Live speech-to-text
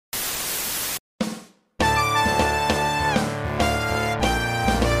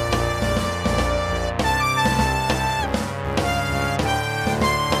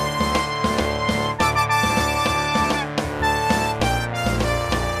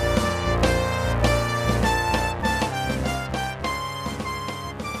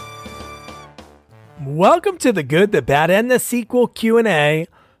Welcome to the Good, the Bad, and the Sequel Q&A.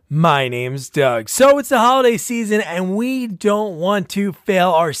 My name's Doug. So it's the holiday season, and we don't want to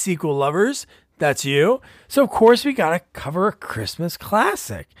fail our sequel lovers. That's you. So, of course, we got to cover a Christmas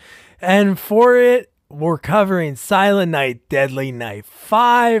classic. And for it, we're covering Silent Night, Deadly Night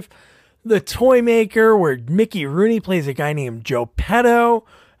 5, The Toy Maker, where Mickey Rooney plays a guy named Joe Petto.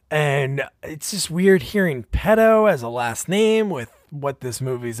 And it's just weird hearing Petto as a last name with what this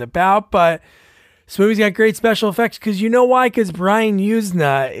movie's about, but this movie's got great special effects because you know why? Because Brian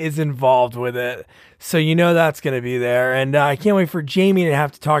Usna is involved with it. So you know that's going to be there. And I can't wait for Jamie to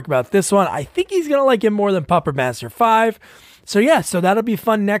have to talk about this one. I think he's going to like it more than Puppet Master 5. So yeah, so that'll be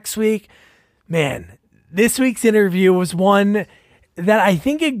fun next week. Man, this week's interview was one that I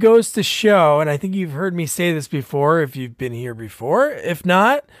think it goes to show, and I think you've heard me say this before if you've been here before. If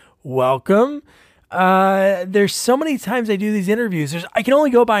not, welcome. There's so many times I do these interviews. I can only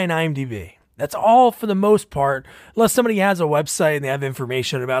go by an IMDb. That's all for the most part, unless somebody has a website and they have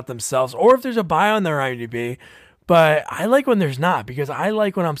information about themselves, or if there's a bio on their IMDb. But I like when there's not, because I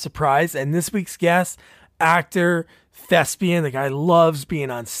like when I'm surprised. And this week's guest, actor, thespian, the guy loves being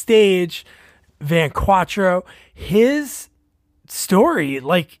on stage, Van Quattro, his story,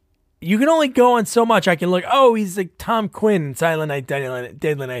 like, you can only go on so much. I can look, oh, he's like Tom Quinn in Silent Night,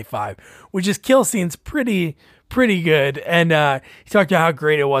 Deadly Night 5, which is kill scenes pretty good. And he talked about how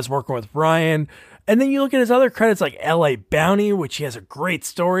great it was working with Brian. And then you look at his other credits like LA Bounty, which he has a great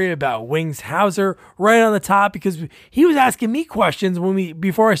story about Wings Hauser right on the top, because he was asking me questions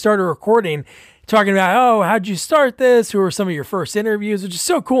before I started recording, talking about, oh, how'd you start this? Who were some of your first interviews? Which is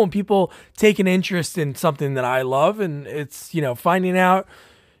so cool. And people take an interest in something that I love. And it's, finding out,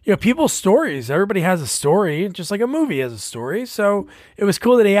 people's stories. Everybody has a story, just like a movie has a story. So it was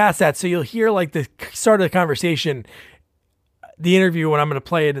cool that he asked that. So you'll hear like the start of the conversation, the interview, when I'm going to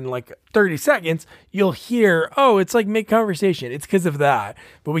play it in like 30 seconds, you'll hear, oh, it's like mid-conversation. It's because of that.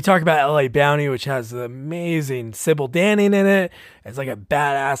 But we talk about LA Bounty, which has the amazing Sybil Danning in it. It's like a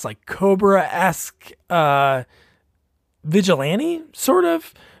badass, like Cobra-esque vigilante, sort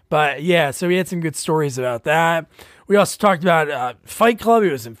of. But yeah, so we had some good stories about that. We also talked about Fight Club. He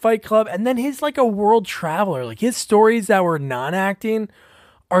was in Fight Club. And then he's like a world traveler. Like his stories that were non-acting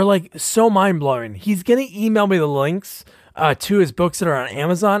are like so mind-blowing. He's going to email me the links to his books that are on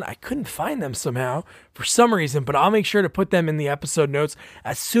Amazon. I couldn't find them somehow for some reason, but I'll make sure to put them in the episode notes.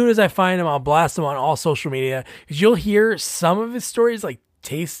 As soon as I find them, I'll blast them on all social media, because you'll hear some of his stories, like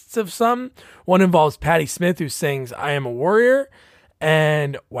tastes of some. One involves Patti Smith, who sings I Am a Warrior.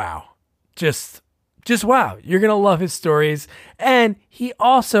 And wow, just wow. You're going to love his stories. And he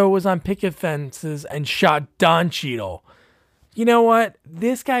also was on picket fences and shot Don Cheadle. You know what?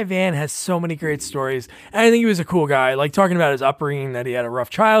 This guy, Van, has so many great stories. And I think he was a cool guy, like talking about his upbringing, that he had a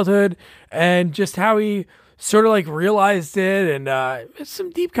rough childhood, and just how he sort of like realized it. And it's some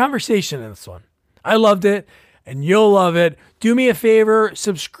deep conversation in this one. I loved it, and you'll love it. Do me a favor,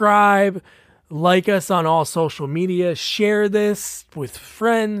 subscribe, like us on all social media, share this with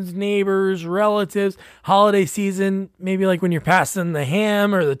friends, neighbors, relatives. Holiday season, maybe like when you're passing the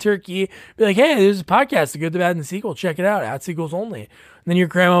ham or the turkey, be like, hey, there's a podcast, The Good, the Bad, and the Sequel. Check it out, at Sequels Only. And then your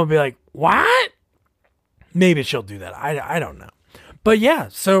grandma will be like, what? Maybe she'll do that. I don't know. But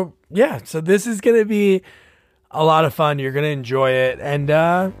so this is going to be a lot of fun. You're going to enjoy it.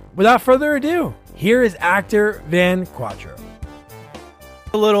 And without further ado, here is actor Van Quattro.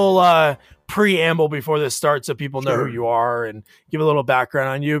 A little preamble before this starts, so people know who you are and give a little background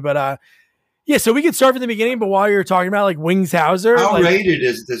on you. But so we can start from the beginning. But while you're talking about like Wings Hauser, how rated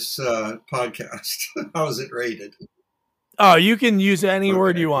is this podcast? How is it rated? Oh, you can use any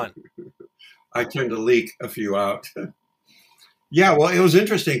word you want. I tend to leak a few out. Yeah, well, it was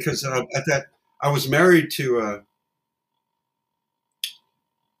interesting because at that I was married to.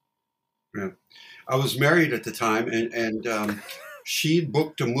 I was married at the time, and she'd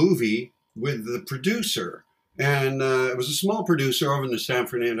booked a movie with the producer, and it was a small producer over in the San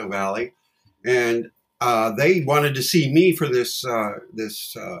Fernando Valley, and they wanted to see me for this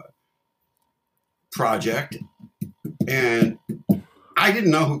project, and I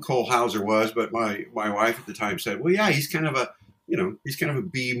didn't know who Cole Hauser was, but my wife at the time said, well, yeah, he's kind of a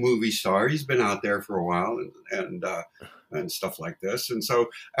B movie star. He's been out there for a while, and stuff like this. And so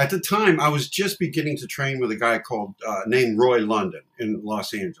at the time, I was just beginning to train with a guy named Roy London in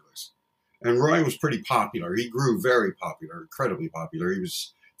Los Angeles. And Roy was pretty popular. He grew very popular, incredibly popular. He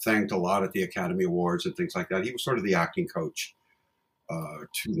was thanked a lot at the Academy Awards and things like that. He was sort of the acting coach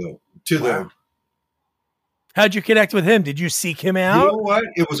to the. How'd you connect with him? Did you seek him out? You know what?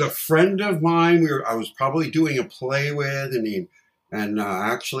 It was a friend of mine. I was probably doing a play with, and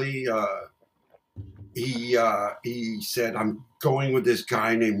actually he said, I'm going with this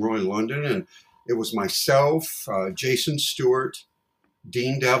guy named Roy London, and it was myself, Jason Stewart,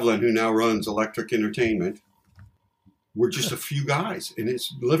 Dean Devlin, who now runs Electric Entertainment. We're just a few guys in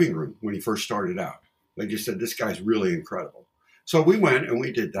his living room when he first started out. They just said, this guy's really incredible. So we went and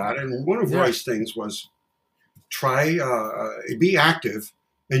we did that. And one of Roy's things was try, be active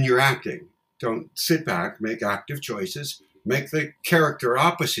in your acting. Don't sit back, make active choices, make the character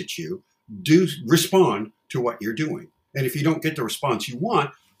opposite you, respond to what you're doing. And if you don't get the response you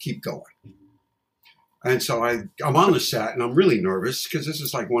want, keep going. And so I'm on the set and I'm really nervous because this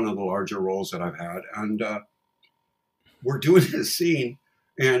is like one of the larger roles that I've had. And we're doing this scene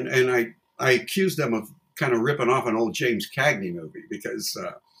and I accused them of kind of ripping off an old James Cagney movie because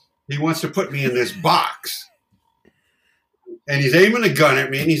he wants to put me in this box. And he's aiming a gun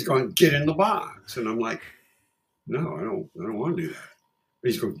at me and he's going, get in the box. And I'm like, no, I don't want to do that.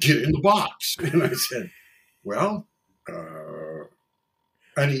 And he's going, get in the box. And I said, well,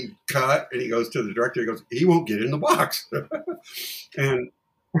 and he cut and he goes to the director, he goes, he won't get in the box. and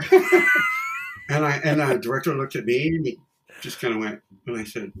and the director looked at me and he just kind of went, and I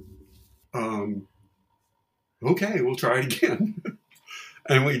said, okay, we'll try it again.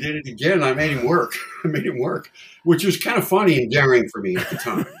 And we did it again. I made him work. Which was kind of funny and daring for me at the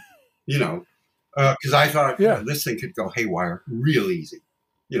time, because I thought this thing could go haywire real easy.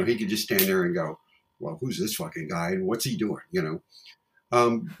 He could just stand there and go, well, who's this fucking guy and what's he doing?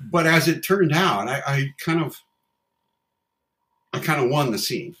 But as it turned out, I kind of won the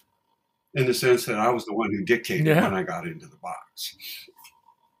scene in the sense that I was the one who dictated when I got into the box.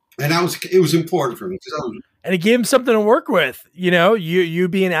 And it was important for me and it gave him something to work with. You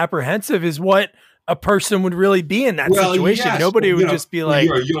being apprehensive is what a person would really be in that situation. Yes. Nobody would just be like,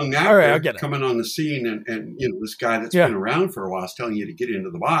 you're a young actor coming on the scene and this guy that's been around for a while is telling you to get into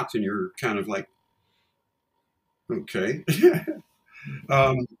the box and you're kind of like, okay.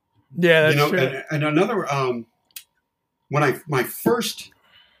 That's true. And another, when my first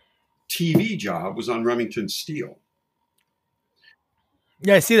TV job was on Remington Steel.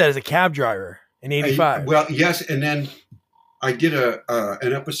 Yeah, I see that as a cab driver in '85. Well, yes, and then I did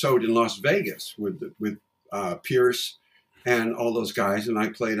an episode in Las Vegas with Pierce and all those guys, and I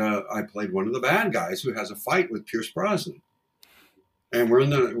played one of the bad guys who has a fight with Pierce Brosnan. And we're in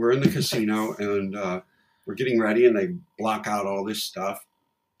the casino, and we're getting ready, and they block out all this stuff,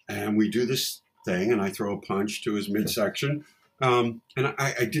 and we do this thing, and I throw a punch to his midsection, and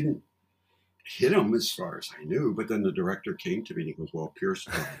I didn't hit him as far as I knew, but then the director came to me and he goes, well, Pierce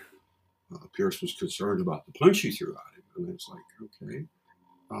was concerned about the punch you threw at him. And I was like, okay,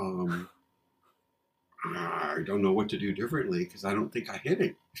 I don't know what to do differently because I don't think I hit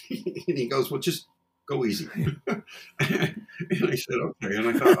him. And he goes, well, just go easy. And I said, okay. And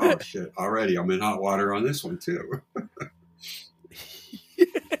I thought, oh shit, already I'm in hot water on this one too.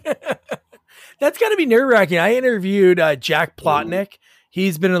 That's got to be nerve-wracking. I interviewed Jack Plotnick.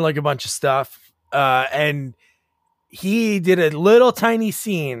 He's been in like a bunch of stuff, and he did a little tiny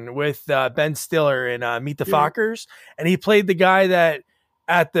scene with Ben Stiller in Meet the Fockers, and he played the guy that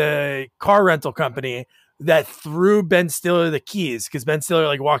at the car rental company that threw Ben Stiller the keys because Ben Stiller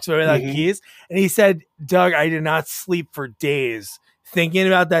like walks away without the keys, and he said, "Doug, I did not sleep for days thinking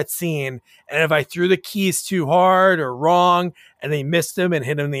about that scene, and if I threw the keys too hard or wrong, and they missed him and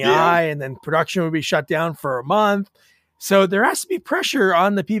hit him in the eye, and then production would be shut down for a month." So there has to be pressure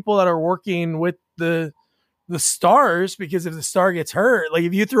on the people that are working with the stars, because if the star gets hurt, like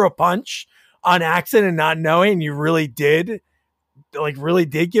if you threw a punch on accident and not knowing, you really did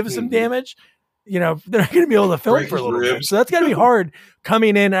give us some damage, they're not going to be able to film for a little bit. So that's got to be hard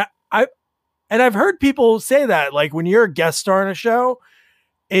coming in. I've heard people say that, like when you're a guest star in a show,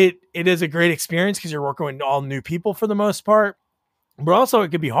 it is a great experience because you're working with all new people for the most part. But also it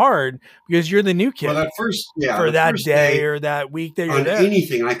could be hard because you're the new kid. Well, that day or that week that you're there. On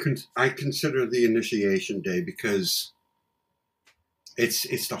anything, I consider the initiation day because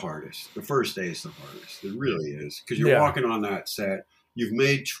it's the hardest. The first day is the hardest. It really is because you're walking on that set. You've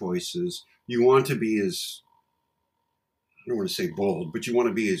made choices. You want to be as, I don't want to say bold, but you want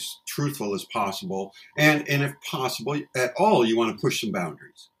to be as truthful as possible. And if possible at all, you want to push some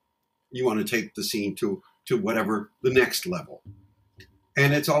boundaries. You want to take the scene to whatever the next level.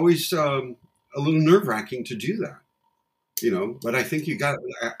 And it's always a little nerve-wracking to do that, but I think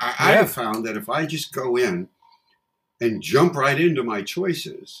I have found that if I just go in and jump right into my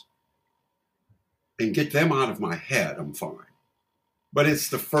choices and get them out of my head, I'm fine. But it's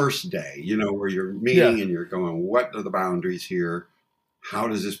the first day, where you're meeting and you're going, what are the boundaries here? How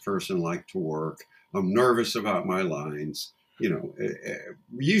does this person like to work? I'm nervous about my lines.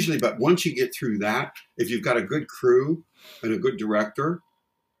 Usually, but once you get through that, if you've got a good crew and a good director,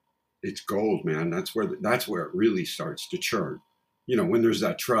 it's gold, man. That's where it really starts to churn. When there's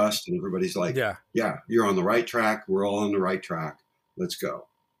that trust and everybody's like, Yeah. yeah, you're on the right track. We're all on the right track. Let's go.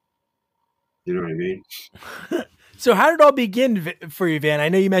 You know what I mean? So how did it all begin for you, Van? I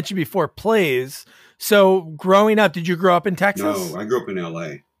know you mentioned before plays. So growing up, did you grow up in Texas? No, I grew up in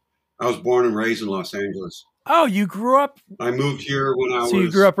LA. I was born and raised in Los Angeles. Oh, you grew up. I moved here when I was. So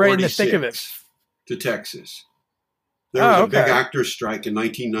you grew up right in the thick of it. To Texas. There was a okay. big actors strike in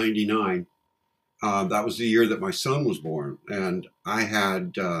 1999. That was the year that my son was born, and I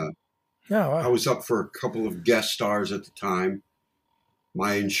had. Wow. I was up for a couple of guest stars at the time.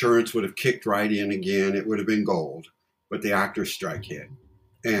 My insurance would have kicked right in again. It would have been gold, but the actors strike hit,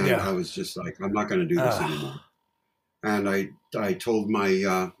 and I was just like, I'm not going to do this anymore. And I told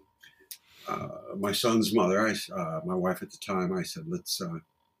my my son's mother, my wife at the time, I said,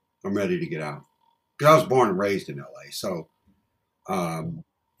 I'm ready to get out. Because I was born and raised in LA. So, all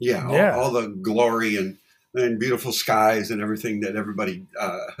the glory and beautiful skies and everything that everybody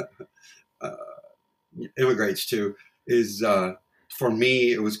immigrates to is, for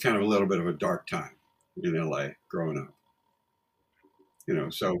me, it was kind of a little bit of a dark time in LA growing up.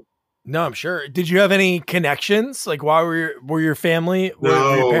 So. No, I'm sure. Did you have any connections? Like, why were your family, were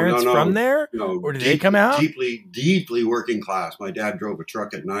your parents from there? No, or did they come out? Deeply working class. My dad drove a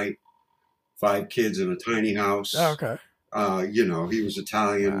truck at night, 5 kids in a tiny house. Oh, okay. He was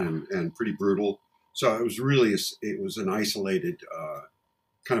Italian and pretty brutal. So it was an isolated,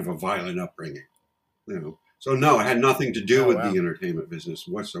 kind of a violent upbringing, So no, it had nothing to do with the entertainment business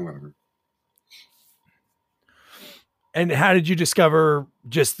whatsoever. And how did you discover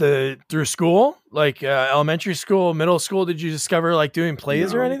through school, like elementary school, middle school? Did you discover like doing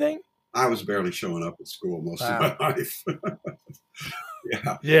plays or anything? I was barely showing up at school most of my life.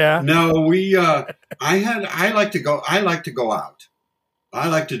 Yeah. No, I like to go out. I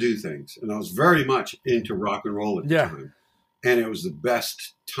like to do things. And I was very much into rock and roll at the time. And it was the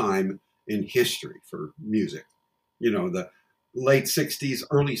best time in history for music. The late 60s,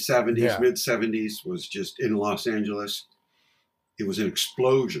 early 70s, mid 70s was just in Los Angeles. It was an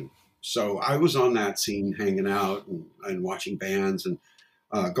explosion. So I was on that scene hanging out and watching bands and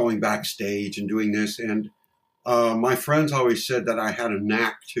going backstage and doing this. And my friends always said that I had a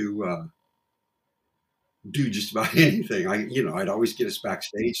knack to do just about anything. I'd always get us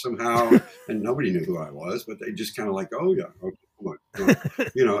backstage somehow and nobody knew who I was, but they just kind of like, oh yeah, okay.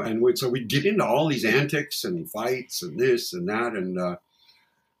 And so we'd get into all these antics and fights and this and that. And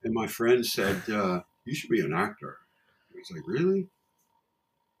my friend said, you should be an actor. I was like, really?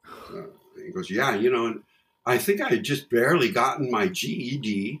 He goes, yeah, and I think I had just barely gotten my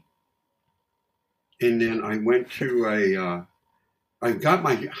GED. And then I went to I got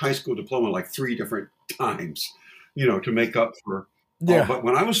my high school diploma like 3 different times, to make up for. Yeah. But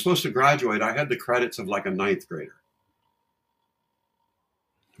when I was supposed to graduate, I had the credits of like a 9th grader.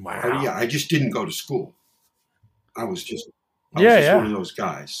 Wow. I just didn't go to school. I was just one of those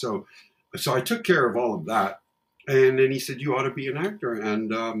guys. So I took care of all of that. And then he said, you ought to be an actor.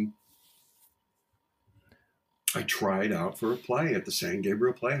 And I tried out for a play at the San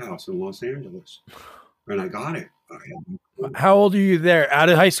Gabriel Playhouse in Los Angeles. And I got it. How old are you there? Out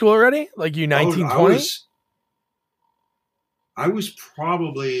of high school already? Like you 19, 20? I was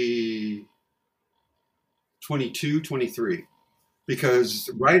probably 22, 23. Because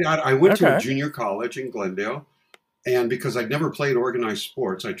I went to a junior college in Glendale, and because I'd never played organized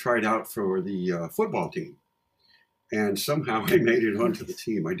sports, I tried out for the football team. And somehow I made it onto the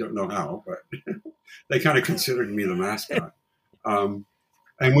team. I don't know how, but they kind of considered me the mascot. And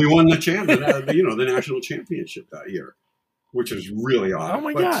we won the national championship that year, which was really odd. Oh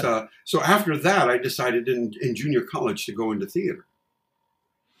my God. So after that, I decided in junior college to go into theater,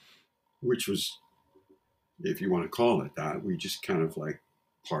 which was, if you want to call it that, we just kind of like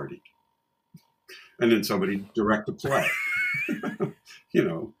partied. And then somebody direct a play,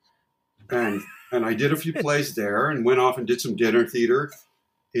 and I did a few plays there and went off and did some dinner theater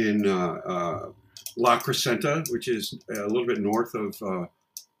in La Crescenta, which is a little bit north of,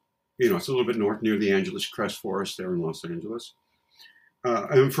 it's a little bit north near the Angeles Crest Forest there in Los Angeles.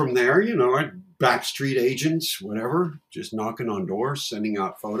 And from there, I backstreet agents, whatever, just knocking on doors, sending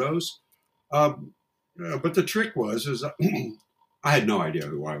out photos. But the trick was I had no idea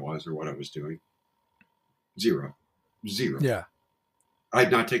who I was or what I was doing. Zero. Yeah. I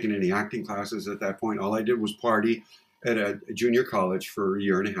had not taken any acting classes at that point. All I did was party at a junior college for a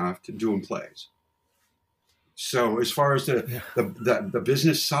year and a half doing plays. So as far as the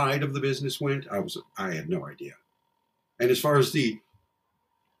business side of the business went, I had no idea. And as far as the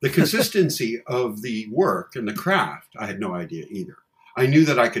consistency of the work and the craft, I had no idea either. I knew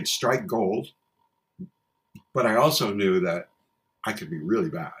that I could strike gold, but I also knew that I could be really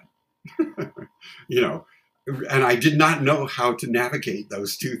bad. You know, and I did not know how to navigate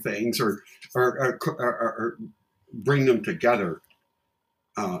those two things or bring them together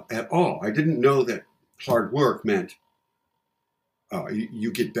at all. I didn't know that hard work meant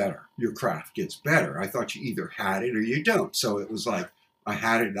you get better. Your craft gets better. I thought you either had it or you don't. So it was like I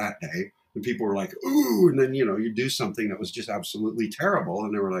had it that day, and people were like, "Ooh!" And then you do something that was just absolutely terrible,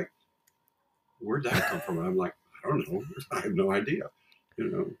 and they were like, "Where'd that come from?" And I'm like, "I don't know. I have no idea."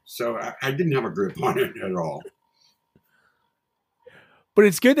 So I didn't have a grip on it at all. But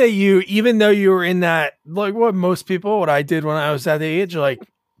it's good that you, even though you were in that, like what I did when I was that age, like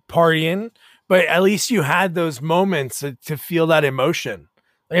partying, but at least you had those moments to feel that emotion.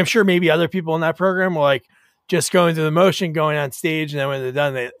 Like I'm sure maybe other people in that program were like just going through the motion, going on stage, and then when they're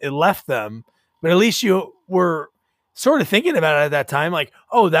done, it left them. But at least you were sort of thinking about it at that time, like,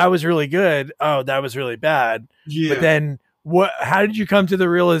 oh, that was really good. Oh, that was really bad. Yeah. But then how did you come to the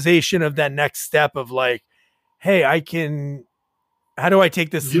realization of that next step of like, hey, how do I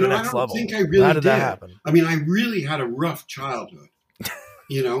take this to the next level? I don't think I really How did that happen? I mean, I really had a rough childhood.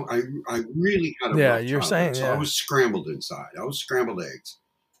 I really had a rough childhood. You're saying, so I was scrambled inside. I was scrambled eggs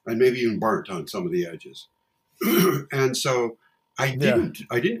and maybe even burnt on some of the edges. And so I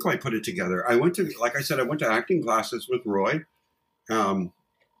didn't quite put it together. I went to acting classes with Roy.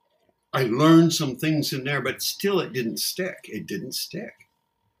 I learned some things in there, but still it didn't stick. It didn't stick.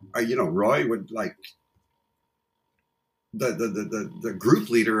 Roy would like the group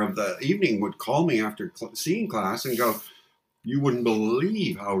leader of the evening would call me after seeing class and go, "You wouldn't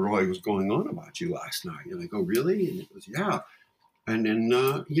believe how Roy was going on about you last night." And I go, "Really?" And it was, "Yeah." And then,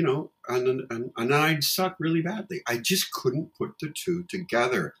 and then I'd suck really badly. I just couldn't put the two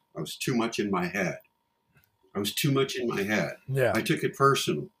together. I was too much in my head. Yeah. I took it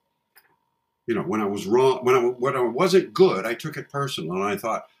personal. When I was wrong, when I wasn't good, I took it personal. And I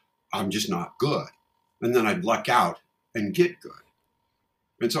thought, I'm just not good. And then I'd luck out and get good.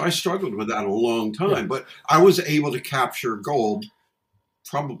 And so I struggled with that a long time. Yeah. But I was able to capture gold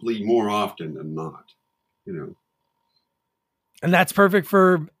probably more often than not, And that's perfect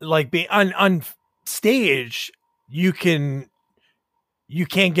for like being on stage. You can't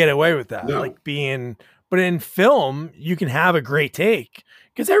get away with that. No. But in film, you can have a great take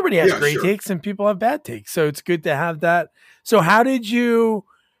because everybody has great takes and people have bad takes. So it's good to have that. So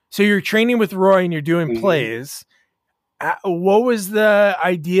so you're training with Roy and you're doing plays. What was the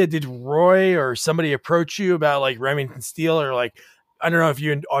idea? Did Roy or somebody approach you about like Remington Steele or like, I don't know if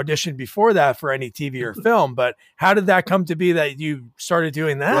you auditioned before that for any TV or film, but how did that come to be that you started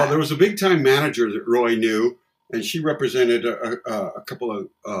doing that? Well, there was a big time manager that Roy knew, and she represented a couple of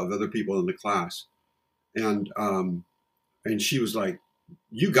other people in the class. And she was like,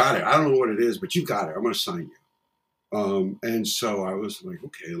 "You got it. I don't know what it is, but you got it. I'm going to sign you." And so I was like,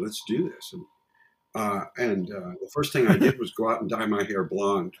 "Okay, let's do this." And the first thing I did was go out and dye my hair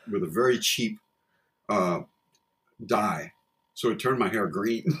blonde with a very cheap dye. So it turned my hair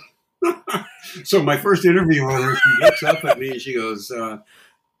green. So my first interview with her, she looks up at me and she goes, "Oh,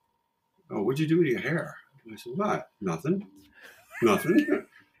 what'd you do with your hair?" And I said, "What? Nothing."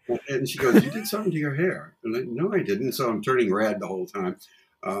 And she goes, "You did something to your hair." And I, "No, I didn't." So I'm turning red the whole time.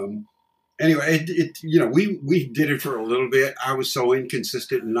 Anyway, we did it for a little bit. I was so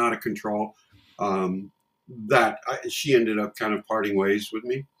inconsistent and out of control that she ended up kind of parting ways with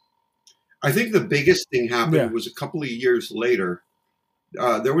me. I think the biggest thing happened was a couple of years later.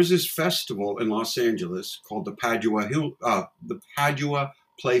 There was this festival in Los Angeles called the Padua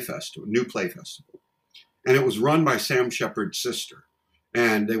Play Festival, New Play Festival, and it was run by Sam Shepard's sister.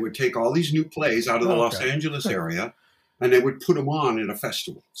 And they would take all these new plays out of the Los Angeles area, and they would put them on at a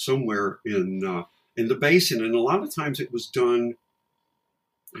festival somewhere in the basin. And a lot of times it was done,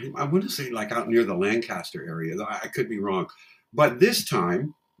 I want to say like out near the Lancaster area. I could be wrong, but this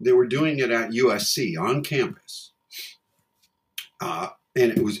time they were doing it at USC on campus, and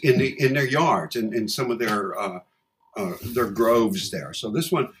it was in their yards and in some of their groves there. So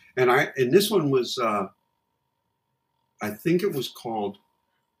this one was. I think it was called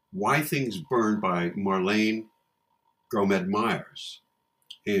Why Things Burn by Marlene Gromed Myers.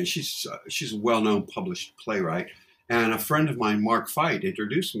 And she's a well-known published playwright. And a friend of mine, Mark Feit,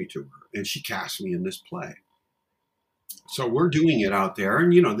 introduced me to her. And she cast me in this play. So we're doing it out there.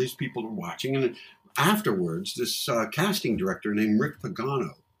 And, these people are watching. And afterwards, this casting director named Rick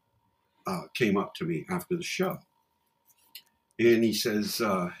Pagano came up to me after the show. And he says,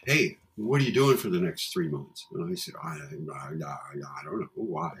 "Hey, what are you doing for the next 3 months? And I said, I don't know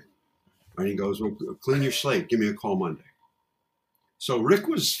why. And he goes, well, clean your slate. Give me a call Monday. So Rick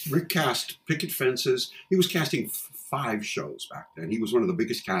cast Picket Fences. He was casting 5 shows back then. He was one of the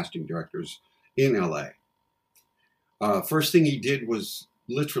biggest casting directors in LA. First thing he did was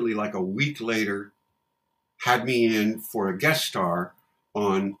literally like a week later, had me in for a guest star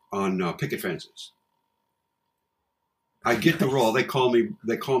on Picket Fences. I get the role. They call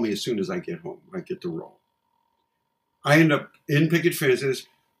me as soon as I get home. I get the role. I end up in Picket Fences,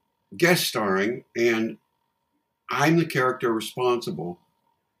 guest starring, and I'm the character responsible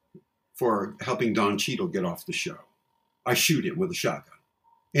for helping Don Cheadle get off the show. I shoot him with a shotgun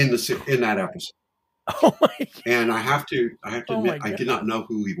in that episode. Oh my God. And I have to admit, I did not know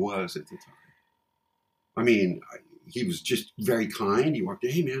who he was at the time. I mean, he was just very kind. He walked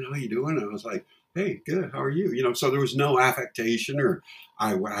in, hey man, how you doing? And I was like, hey, good, how are you? You know, so there was no affectation, or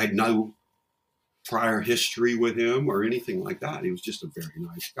I had no prior history with him or anything like that. He was just a very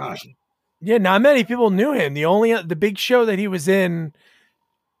nice guy. Yeah, not many people knew him. The big show that he was in,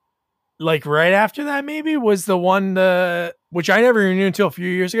 like right after that, maybe was the one which I never knew until a few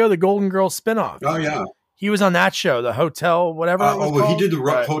years ago, the Golden Girls spinoff. Oh yeah, he was on that show, the Hotel, whatever. He did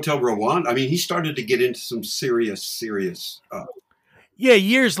the Hotel Rwanda. I mean, he started to get into some serious. Yeah,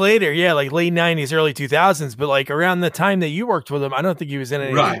 years later, yeah, like late 90s, early 2000s, but like around the time that you worked with him, I don't think he was in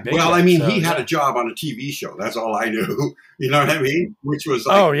anything right. big Well, yet, I mean, so, he had a job on a TV show. That's all I knew. You know what I mean? Which was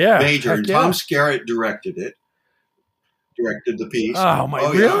like major. And Tom Skerritt directed it. Directed the piece. Oh my,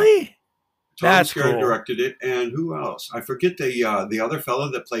 really? Tom Skerritt directed it, and who else? I forget the other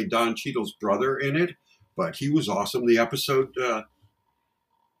fellow that played Don Cheadle's brother in it, but he was awesome. The episode,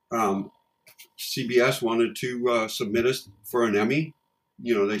 CBS wanted to submit us for an Emmy.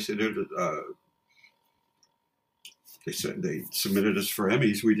 You know, they said they submitted us for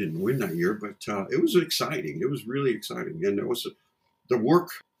Emmys. We didn't win that year, but it was exciting. It was really exciting, and it was the work.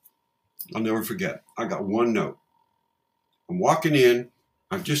 I'll never forget. I got one note. I'm walking in.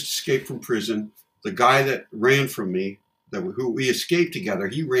 I've just escaped from prison. The guy that ran from me, who we escaped together,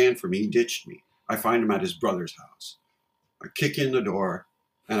 he ran from me. He ditched me. I find him at his brother's house. I kick in the door,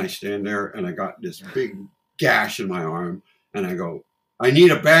 and I stand there, and I got this big gash in my arm, and I go, I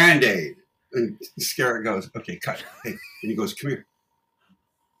need a Band-Aid. And Skerritt goes, okay, cut. Hey. And he goes, come here.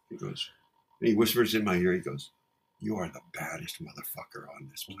 He goes, and he whispers in my ear, he goes, you are the baddest motherfucker on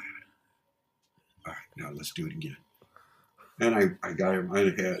this planet. All right, now let's do it again. And I got him,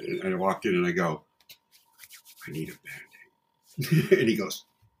 and I walked in and I go, I need a Band-Aid. And he goes,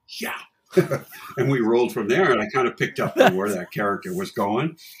 yeah. And we rolled from there, and I kind of picked up on where that character was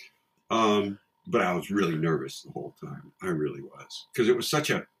going. But I was really nervous the whole time. I really was. Because it was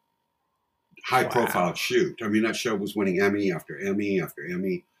such a high-profile shoot. I mean, that show was winning Emmy after Emmy after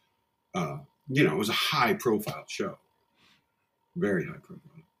Emmy. You know, it was a high-profile show. Very high-profile.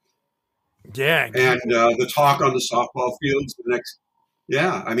 Yeah. And the talk on the softball fields the next...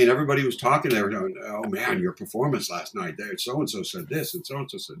 Yeah, I mean, everybody was talking. They were going, oh, man, your performance last night. There, so-and-so said this and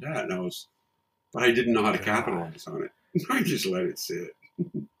so-and-so said that. And but I didn't know how to capitalize on it. I just let it sit.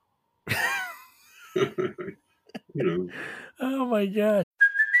 You know. Oh my God.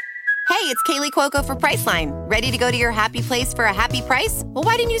 Hey, it's Kaylee Cuoco for Priceline. Ready to go to your happy place for a happy price? Well,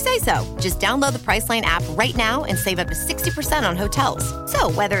 why didn't you say so? Just download the Priceline app right now and save up to 60% on hotels.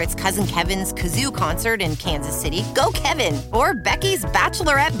 So whether it's Cousin Kevin's Kazoo Concert in Kansas City, go Kevin, or Becky's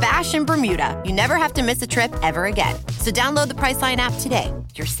Bachelorette Bash in Bermuda, you never have to miss a trip ever again. So download the Priceline app today.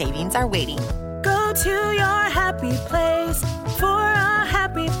 Your savings are waiting. Go to your happy place for a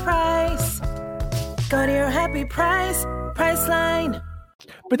happy price. Go to your happy price, Priceline.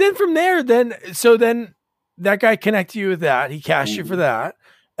 But then from there, then that guy connected you with that. He cast you for that.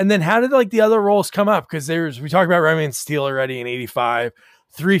 And then how did like the other roles come up? Because we talked about Remy Steel already in 85,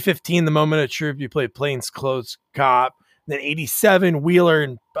 315, The Moment of Truth. You played Plainclothes Cop. And then 87, Wheeler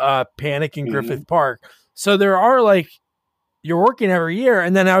and Panic in Griffith Park. So there are like, you're working every year.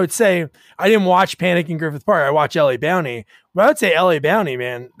 And then I would say, I didn't watch Panic in Griffith Park. I watched LA Bounty. But I would say LA Bounty,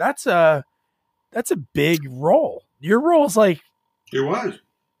 man, that's a big role. Your role's like, it was.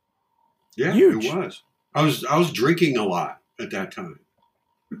 Yeah, huge. It was. I was drinking a lot at that time.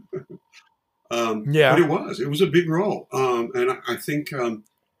 Yeah. But it was a big role. And I think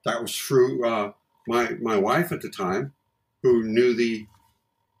that was through my wife at the time, who knew the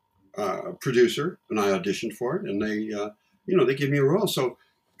producer, and I auditioned for it, and they they gave me a role. So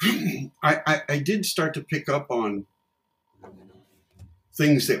I did start to pick up on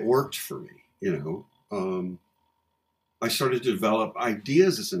things that worked for me, I started to develop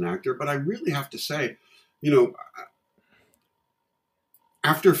ideas as an actor, but I really have to say,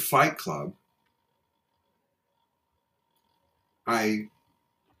 after Fight Club,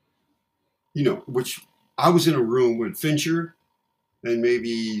 which I was in a room with Fincher and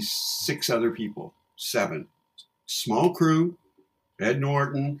maybe 6 other people, 7. Small crew, Ed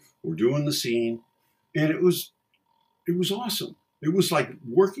Norton, we're doing the scene. And it was awesome. It was like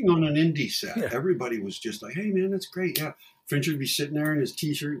working on an indie set. Yeah. Everybody was just like, hey, man, that's great. Yeah. Fincher would be sitting there in his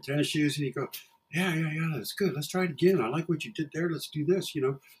T-shirt and tennis shoes, and he'd go, yeah, that's good. Let's try it again. I like what you did there. Let's do this,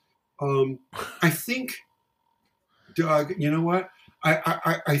 I think, Doug, you know what?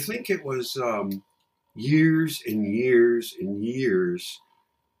 I think it was years and years and years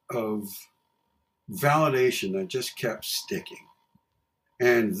of validation that just kept sticking.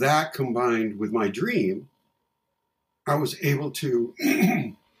 And that combined with my dream, I was able to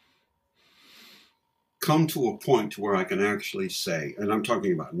come to a point where I can actually say, and I'm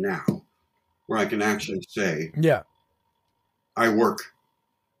talking about now, where I can actually say, yeah, I work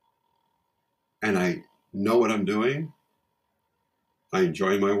and I know what I'm doing. I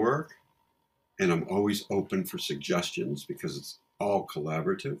enjoy my work, and I'm always open for suggestions because it's all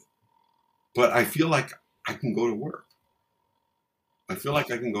collaborative. But I feel like I can go to work.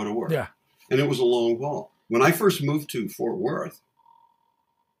 Yeah. And it was a long haul. When I first moved to Fort Worth,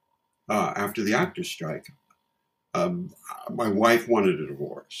 after the actors' strike, my wife wanted a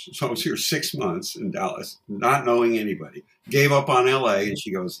divorce. So I was here 6 months in Dallas, not knowing anybody. Gave up on LA, and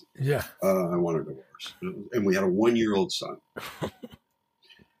she goes, yeah, I want a divorce. And we had a 1-year-old son.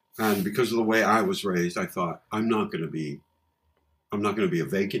 And because of the way I was raised, I thought, I'm not going to be a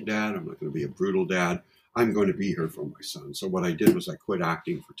vacant dad. I'm not going to be a brutal dad. I'm going to be here for my son. So what I did was I quit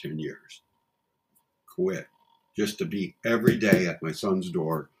acting for 10 years. Quit. Just to be every day at my son's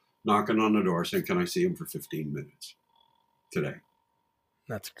door, knocking on the door, saying, can I see him for 15 minutes today?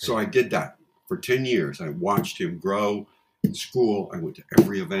 That's great. So I did that for 10 years. I watched him grow in school. I went to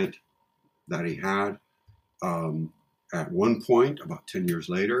every event that he had. At one point, about 10 years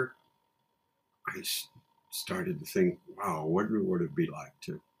later, I started to think, wow, what would it be like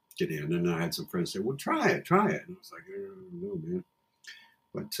to get in? And I had some friends say, well, try it. And I was like, I don't know, man.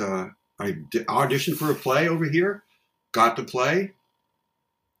 But I auditioned for a play over here, got to play.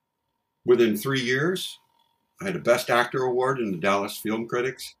 Within 3 years, I had a Best Actor award in the Dallas Film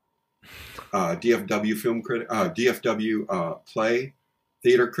Critics, DFW Play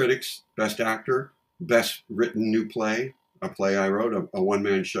Theater Critics Best Actor, Best Written New Play, a play I wrote, a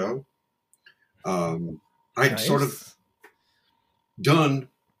one-man show. I'd sort of done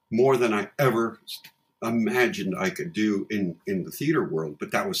more than I ever imagined I could do in the theater world,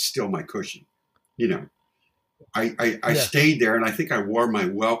 but that was still my cushion. I stayed there, and I think I wore my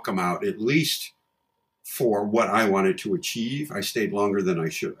welcome out, at least for what I wanted to achieve. I stayed longer than I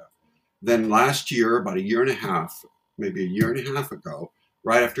should have. Then last year, about a year and a half, maybe a year and a half ago,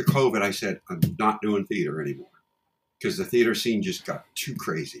 right after COVID, I said, I'm not doing theater anymore because the theater scene just got too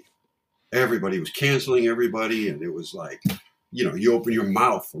crazy. Everybody was canceling everybody, and it was like, you open your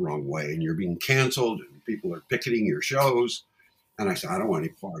mouth the wrong way and you're being canceled and people are picketing your shows. And I said, I don't want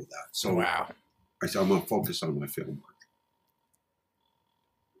any part of that. So wow. I said, I'm going to focus on my film work.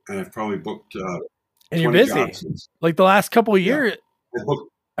 And I've probably booked and you're busy. Like the last couple of years. Yeah.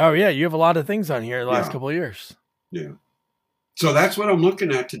 Oh, yeah. You have a lot of things on here the last couple of years. Yeah. So that's what I'm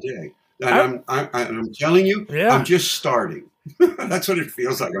looking at today. And I'm telling you, I'm just starting. That's what it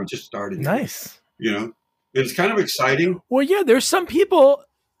feels like. I'm just starting. Nice. It's kind of exciting. Well, yeah, there's some people,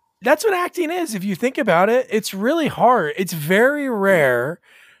 that's what acting is. If you think about it, it's really hard. It's very rare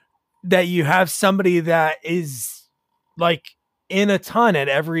that you have somebody that is like in a ton at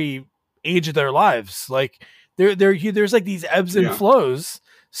every age of their lives. Like there's like these ebbs and flows.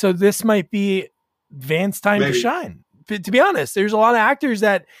 So this might be Van's time to shine. But to be honest, there's a lot of actors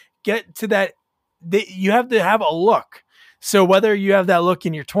that get to that. You have to have a look. So whether you have that look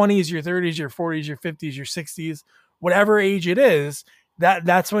in your 20s, your 30s, your 40s, your 50s, your 60s, whatever age it is,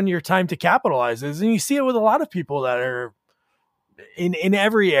 that's when your time to capitalize is. And you see it with a lot of people that are in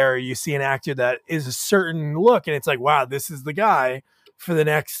every era. You see an actor that is a certain look, and it's like, wow, this is the guy for the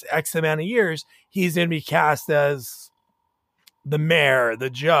next X amount of years. He's going to be cast as the mayor, the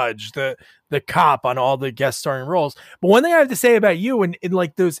judge, the cop on all the guest starring roles. But one thing I have to say about you in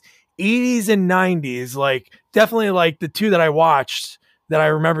like those 80s and 90s, like definitely like the two that I watched that I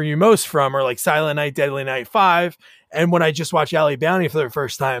remember you most from are like Silent Night, Deadly Night 5. And when I just watched Alley Bounty for the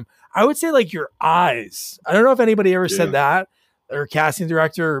first time, I would say like your eyes. I don't know if anybody ever said that, or casting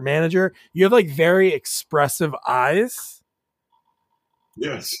director or manager. You have like very expressive eyes.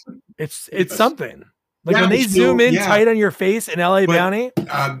 Yes. It's something. Like when they zoom in tight on your face in LA Bounty.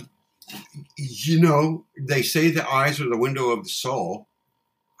 They say the eyes are the window of the soul.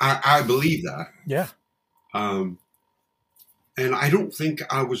 I believe that. Yeah. And I don't think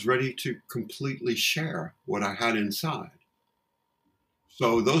I was ready to completely share what I had inside.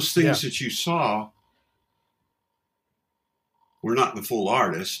 So those things that you saw were not the full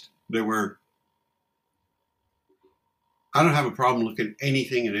artist. They were, I don't have a problem looking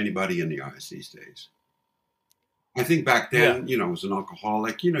anything and anybody in the eyes these days. I think back then, as an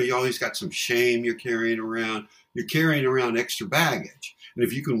alcoholic, you always got some shame you're carrying around. You're carrying around extra baggage. And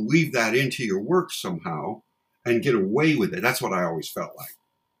if you can weave that into your work somehow and get away with it, that's what I always felt like.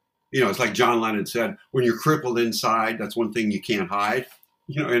 It's like John Lennon said, when you're crippled inside, that's one thing you can't hide,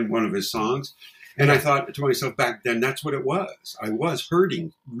 in one of his songs. And I thought to myself back then, that's what it was. I was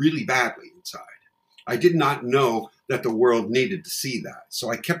hurting really badly inside. I did not know that the world needed to see that. So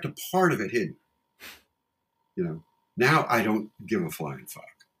I kept a part of it hidden. Now I don't give a flying fuck.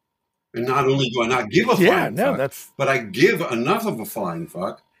 And not only do I not give a flying fuck, but I give enough of a flying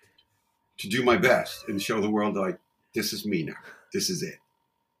fuck to do my best and show the world like, this is me now. This is it.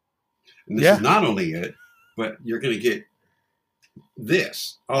 And this is not only it, but you're going to get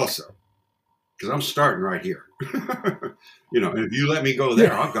this also. Because I'm starting right here. And if you let me go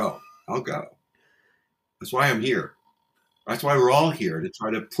there, I'll go. That's why I'm here. That's why we're all here, to try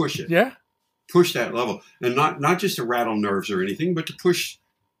to push it. Yeah. Push that level. And not just to rattle nerves or anything, but to push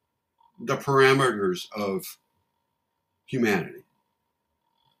the parameters of humanity.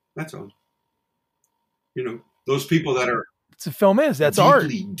 That's all. Those people that are it's a film that's deeply,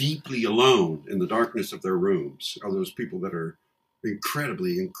 art. Deeply alone in the darkness of their rooms are those people that are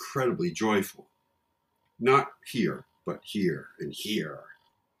incredibly, incredibly joyful. Not here, but here and here.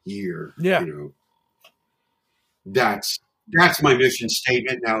 Yeah. That's my mission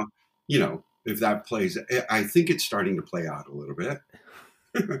statement. Now, if that plays, I think it's starting to play out a little bit.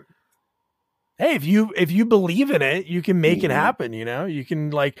 Hey, if you believe in it, you can make it happen. You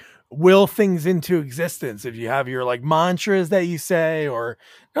can will things into existence if you have your mantras that you say. Or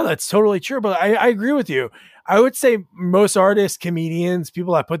no, that's totally true. But I agree with you. I would say most artists, comedians,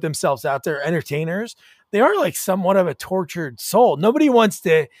 people that put themselves out there, entertainers, they are somewhat of a tortured soul. Nobody wants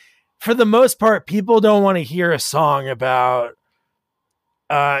to, for the most part, people don't want to hear a song about,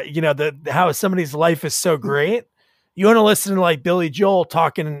 how somebody's life is so great. You want to listen to Billy Joel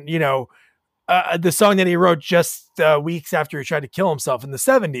talking, the song that he wrote just weeks after he tried to kill himself in the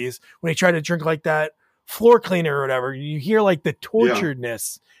 70s, when he tried to drink that floor cleaner or whatever. You hear the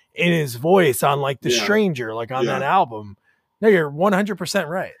torturedness in his voice on The Stranger, on that album. No, you're 100%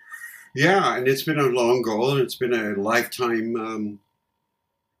 right. Yeah. And it's been a long goal, and it's been a lifetime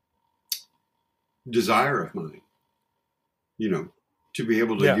desire of mine, to be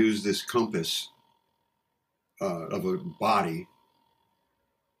able to use this compass of a body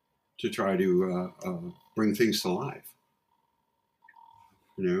to try to bring things to life,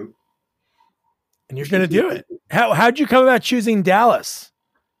 And you're going to do it. How'd you come about choosing Dallas?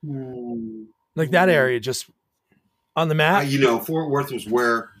 That area, just on the map? Fort Worth was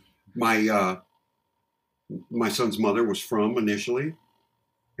where my son's mother was from initially.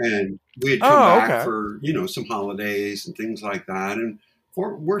 And we had come back for, some holidays and things like that. And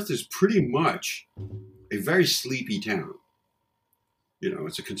Fort Worth is pretty much a very sleepy town.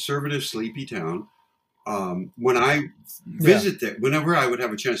 It's a conservative, sleepy town. When I visit there, whenever I would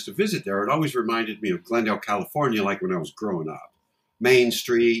have a chance to visit there, it always reminded me of Glendale, California, like when I was growing up. Main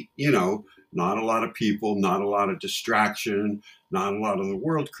Street, not a lot of people, not a lot of distraction, not a lot of the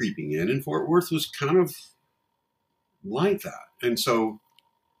world creeping in. And Fort Worth was kind of like that. And so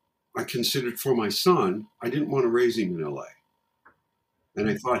I considered for my son, I didn't want to raise him in LA. And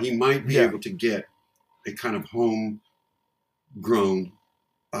I thought he might be able to get a kind of homegrown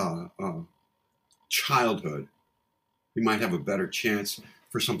childhood. He might have a better chance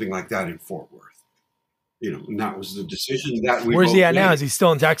for something like that in Fort Worth. And that was the decision that we Where's he at made. now? Is he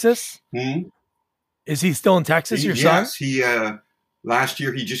still in Texas? Is he still in Texas, your son? Yes, he last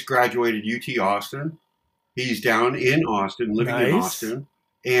year he just graduated UT Austin. He's down in Austin, living in Austin.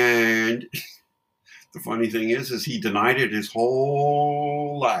 And the funny thing is he denied it his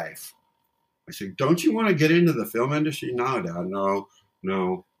whole life. I said, don't you want to get into the film industry? No, Dad,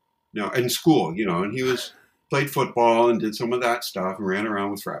 no. In school, and he played football and did some of that stuff and ran around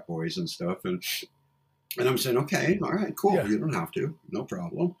with frat boys and stuff. And I'm saying, okay, all right, cool. Yeah. You don't have to. No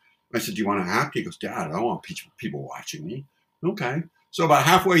problem. I said, do you want to act? He goes, Dad, I don't want people watching me. Okay. So about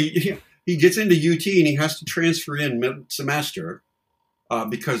halfway, he gets into UT and he has to transfer in mid-semester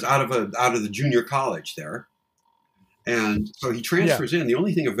because out of the junior college there. And so he transfers in. The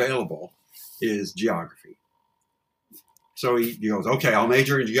only thing available is geography. So he goes, okay, I'll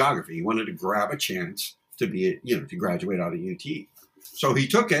major in geography. He wanted to grab a chance to be, to graduate out of UT. So he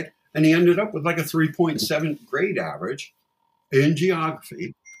took it, and he ended up with like a 3.7 grade average in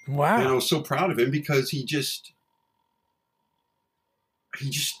geography. Wow. And I was so proud of him because he just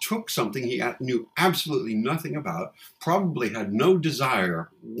took something he knew absolutely nothing about, probably had no desire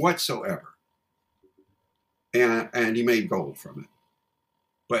whatsoever, and he made gold from it.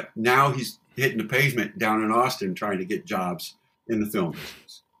 But now he's hitting the pavement down in Austin trying to get jobs in the film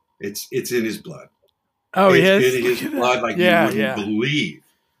business. It's in his blood. Oh, he is? It's in his blood like you wouldn't believe.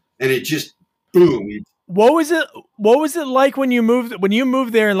 And it just, boom. What was it like when you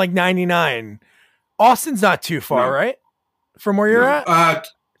moved there in like 99? Austin's not too far, right? From where you're at?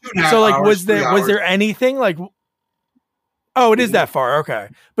 2.5 so like hours, was there anything like, oh, it is that far. Okay.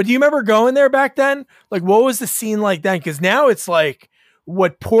 But do you remember going there back then? Like what was the scene like then? Cause now it's like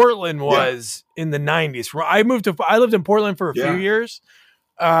what Portland was in the 90s. I lived in Portland for a few years.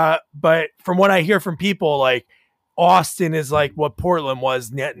 But from what I hear from people, like Austin is like what Portland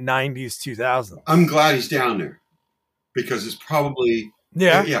was net 90s, 2000s. I'm glad he's down there because it's probably, cool.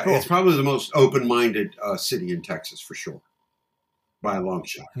 It's probably the most open-minded city in Texas for sure. By a long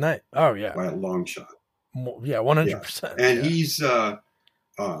shot. Nice. Oh yeah. By a long shot. Yeah, 100%. And he's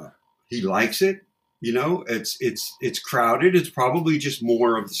he likes it. You know, it's crowded. It's probably just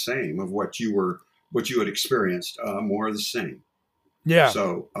more of the same of what you had experienced. More of the same. Yeah.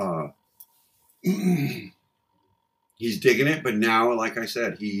 So he's digging it, but now, like I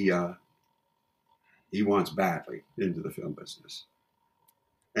said, he wants badly into the film business,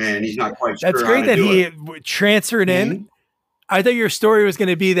 and he's not quite sure. That's great that he transferred in. Mm-hmm. I thought your story was going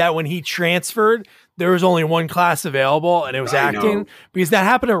to be that when he transferred, there was only one class available, and it was acting. Because that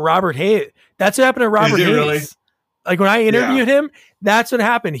happened to Robert Hayes. That's what happened to Robert Hayes. Really? Like when I interviewed him, that's what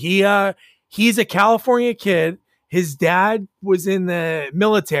happened. He's a California kid. His dad was in the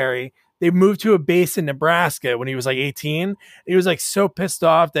military. They moved to a base in Nebraska when he was like 18. He was like so pissed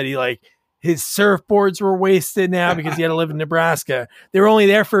off that his surfboards were wasted now because he had to live in Nebraska. They were only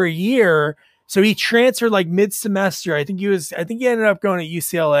there for a year. So he transferred like mid-semester. I think he ended up going to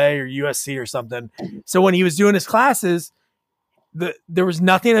UCLA or USC or something. So when he was doing his classes, there was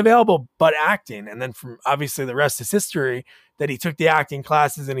nothing available but acting. And then from obviously the rest is history that he took the acting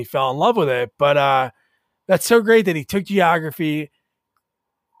classes and he fell in love with it. But that's so great that he took geography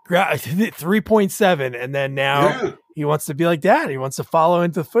 3.7 and then now he wants to be like dad. He wants to follow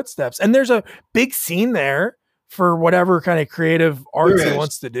into the footsteps. And there's a big scene there for whatever kind of creative arts he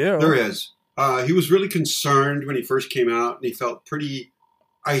wants to do. There is. He was really concerned when he first came out, and he felt pretty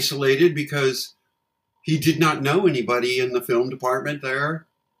isolated because he did not know anybody in the film department there.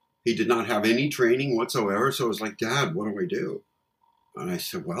 He did not have any training whatsoever. So it was like, Dad, what do I do? And I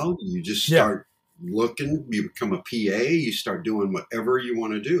said, well, you just start looking, you become a PA, you start doing whatever you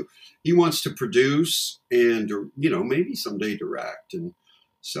want to do. He wants to produce and, maybe someday direct. And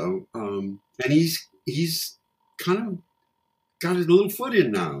so, and he's kind of got a little foot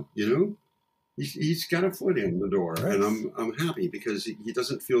in now, He's got a foot in the door, nice. And I'm happy because he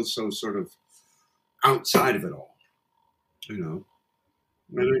doesn't feel so sort of outside of it all, You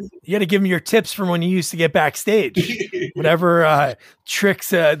got to give him your tips from when you used to get backstage, whatever tricks,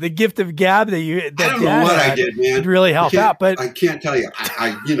 the gift of gab that I don't know what I did, man. Would really help out. But I can't tell you.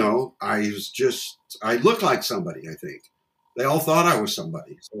 I look like somebody. I think they all thought I was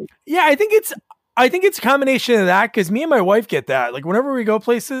somebody. So. Yeah, I think it's a combination of that because me and my wife get that. Like whenever we go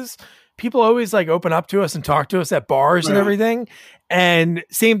places. People always like open up to us and talk to us at bars and everything. And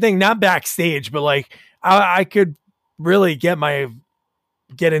same thing, not backstage, but like I could really get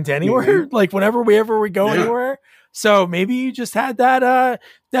into anywhere, like whenever we go anywhere. So maybe you just had that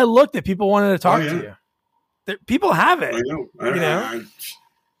look that people wanted to talk to you. People have it. I know.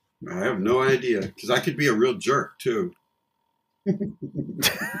 I have no idea because I could be a real jerk too.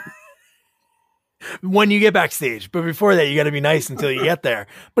 When you get backstage, but before that, you got to be nice until you get there.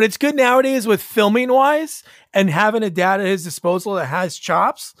 But it's good nowadays with filming wise and having a dad at his disposal that has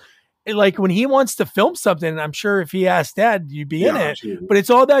chops. Like when he wants to film something, I'm sure if he asked dad, you'd be in it. Absolutely. But it's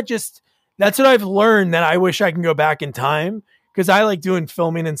all about that's what I've learned that I wish I can go back in time because I like doing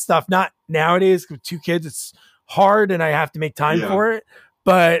filming and stuff. Not nowadays with 2 kids, it's hard and I have to make time for it.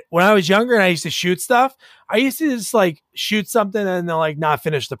 But when I was younger and I used to shoot stuff, I used to just like shoot something and then like not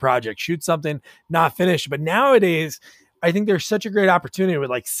finish the project, shoot something, not finish. But nowadays, I think there's such a great opportunity with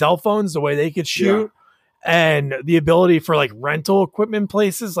like cell phones, the way they could shoot and the ability for like rental equipment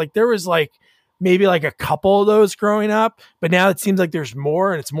places. Like there was like maybe like a couple of those growing up, but now it seems like there's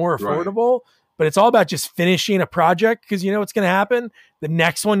more and it's more affordable. Right. But it's all about just finishing a project because you know what's going to happen. The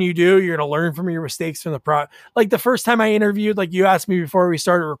next one you do, you're going to learn from your mistakes from the Like the first time I interviewed, like you asked me before we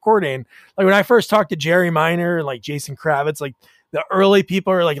started recording, like when I first talked to Jerry Minor and like Jason Kravitz, like the early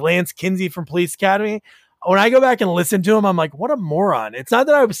people are like Lance Kinsey from Police Academy. When I go back and listen to him, I'm like, what a moron. It's not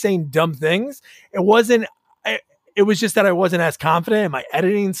that I was saying dumb things. It wasn't, it was just that I wasn't as confident and my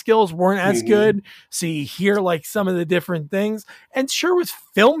editing skills weren't as good. So you hear like some of the different things. And sure, with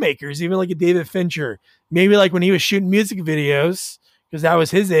filmmakers, even like a David Fincher, maybe like when he was shooting music videos, because that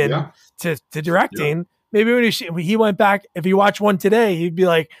was his to directing. Maybe when he went back, if he watched one today, he'd be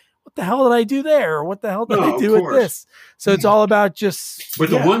like, what the hell did I do there? Or what the hell did I do with this? So it's all about just. But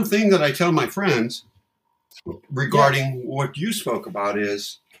the one thing that I tell my friends regarding what you spoke about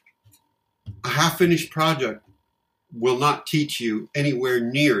is a half-finished project will not teach you anywhere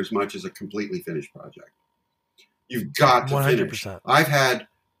near as much as a completely finished project. You've got to 100%. Finish. I've had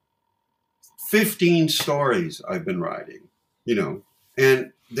 15 stories I've been writing,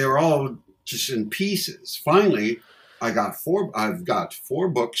 and they're all just in pieces. Finally, I've got 4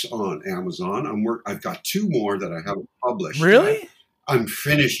 books on Amazon. I've got 2 more that I haven't published. Really? Yet. I'm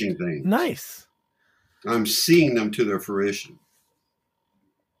finishing things. Nice. I'm seeing them to their fruition.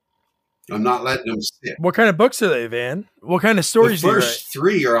 I'm not letting them sit. What kind of books are they, Van? What kind of stories do you write? The first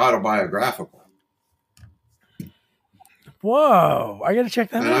 3 are autobiographical. Whoa. I got to check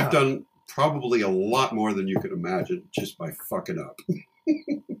that out. And I've done probably a lot more than you could imagine just by fucking up.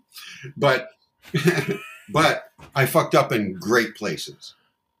 But I fucked up in great places.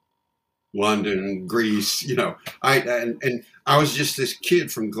 London, Greece, and I was just this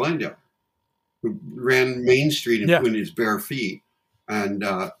kid from Glendale who ran Main Street in his bare feet. And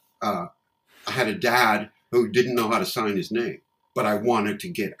I had a dad who didn't know how to sign his name, but I wanted to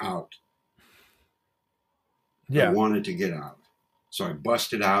get out. I wanted to get out. So I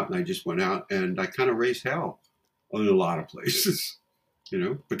busted out and I just went out and I kind of raised hell in a lot of places,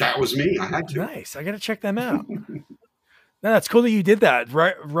 but that was me. I had to. Nice. I got to check them out. No, that's cool that you did that.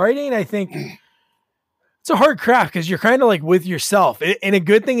 Writing, I think it's a hard craft because you're kind of like with yourself. In a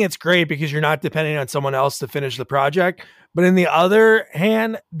good thing, it's great because you're not depending on someone else to finish the project. But in the other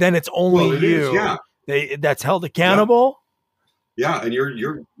hand, then it's only you that's held accountable. Yeah, and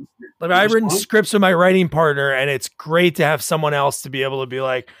you're like I've written scripts with my writing partner, and it's great to have someone else to be able to be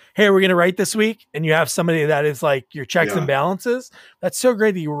like, "Hey, we're going to write this week," and you have somebody that is like your checks and balances. That's so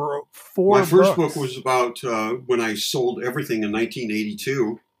great that you wrote 4 books. My first book was about when I sold everything in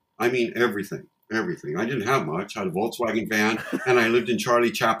 1982. I mean, everything. I didn't have much. I had a Volkswagen van, and I lived in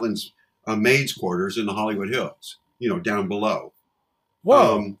Charlie Chaplin's maid's quarters in the Hollywood Hills. Down below.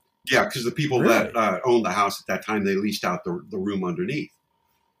 Whoa. Because the people that owned the house at that time, they leased out the room underneath.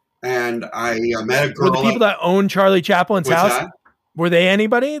 And I met a girl. Were the people that owned Charlie Chaplin's house, were they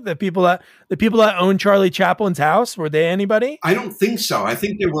anybody? The people that owned Charlie Chaplin's house, were they anybody? I don't think so. I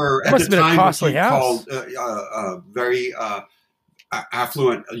think they were at the time called very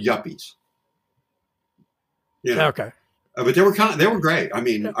affluent yuppies. Okay. But they were great. I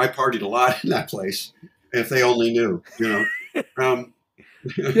mean, I partied a lot in that place. If they only knew,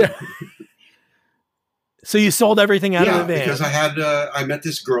 So you sold everything out of the van? Because I met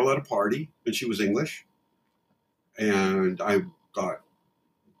this girl at a party and she was English. And I thought,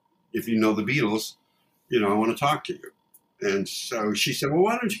 if you know the Beatles, I want to talk to you. And so she said, well,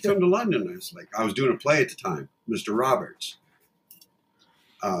 why don't you come to London? I was like, I was doing a play at the time, Mr. Roberts.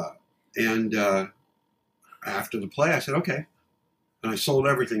 And after the play, I said, okay. And I sold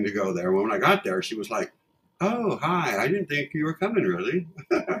everything to go there. When I got there, she was like, oh, hi, I didn't think you were coming, really.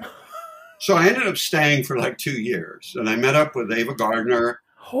 So I ended up staying for like 2 years. And I met up with Ava Gardner,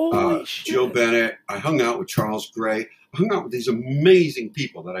 Jill Bennett. I hung out with Charles Gray. I hung out with these amazing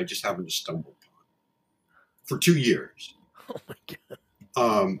people that I just happened to stumble upon for 2 years. Oh, my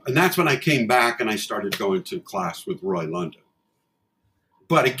God. And that's when I came back and I started going to class with Roy London.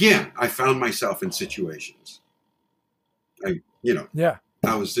 But again, I found myself in situations. I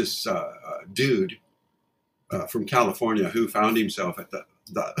was this dude from California who found himself at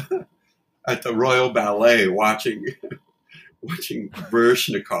the Royal Ballet watching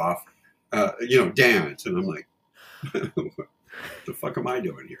Baryshnikov, dance, and I'm like, what the fuck am I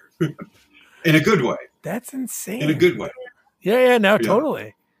doing here? In a good way. That's insane. In a good way. Yeah, no,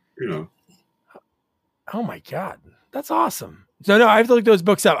 totally. Oh my God, that's awesome. So no, I have to look those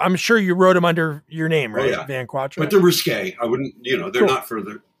books up. I'm sure you wrote them under your name, right? Oh, yeah. Van Quattro. But they're risque. I wouldn't, they're not for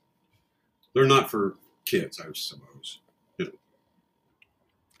they're not for kids, I suppose.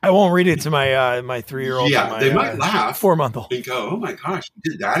 I won't read it to my my 3-year-old. Yeah, they might laugh. 4-month-old. And go, oh my gosh,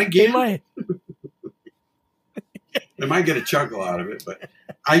 you did that again? They might. They might get a chuckle out of it, but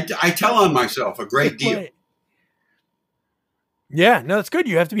I tell on myself a great deal. Yeah, no, it's good.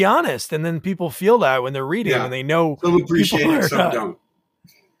 You have to be honest, and then people feel that when they're reading, and they know. Some appreciate it, some don't.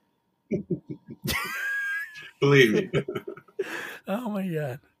 Believe me. Oh my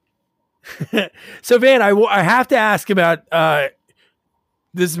god. So Van, I have to ask about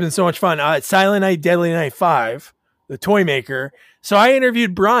this has been so much fun. Silent Night, Deadly Night 5, the toy maker. So I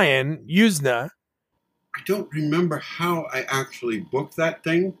interviewed Brian Usna. I don't remember how I actually booked that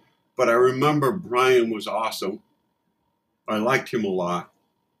thing, but I remember Brian was awesome. I liked him a lot.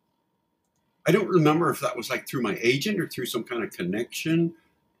 I don't remember if that was like through my agent or through some kind of connection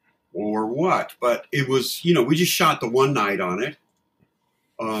or what, but it was, we just shot the one night on it.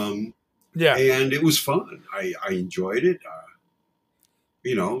 Yeah. And it was fun. I enjoyed it.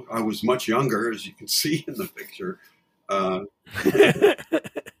 I was much younger, as you can see in the picture.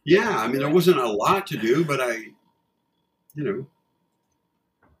 Yeah, I mean, there wasn't a lot to do, but it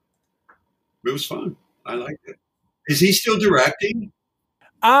was fun. I liked it. Is he still directing?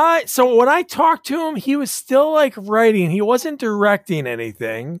 So when I talked to him, he was still like writing. He wasn't directing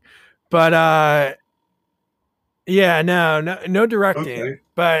anything, but yeah, no directing. Okay.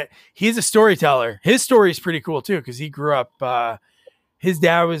 But he's a storyteller. His story is pretty cool too, because he grew up. His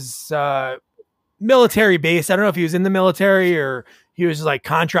dad was military based. I don't know if he was in the military or he was just like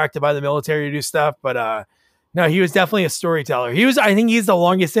contracted by the military to do stuff, but no, he was definitely a storyteller. I think he's the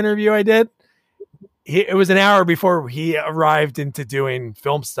longest interview I did. It was an hour before he arrived into doing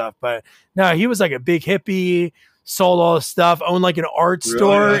film stuff, but no, he was like a big hippie, sold all his stuff, owned like an art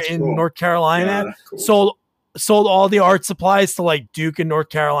store in cool. North Carolina, Yeah, cool. sold all the art supplies to like Duke and North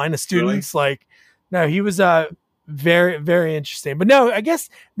Carolina students. Really? Like, no, he was very, very interesting. But no, I guess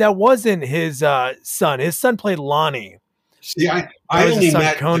that wasn't his son. His son played Lonnie. See, I only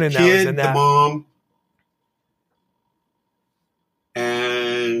met Conan the kid, in the that. mom,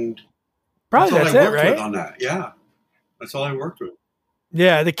 and Probably that's that's all I it, worked right? with on that. Yeah, that's all I worked with.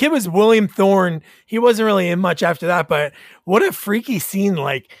 Yeah, the kid was William Thorne. He wasn't really in much after that, but what a freaky scene!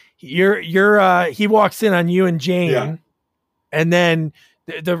 Like he walks in on you and Jane, Yeah. and then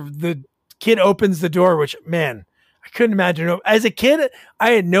the kid opens the door. Which, man, I couldn't imagine. As a kid,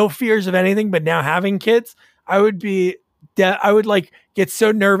 I had no fears of anything, but now having kids, I would like get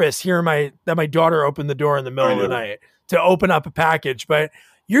so nervous hearing that my daughter opened the door in the middle of the night to open up a package. But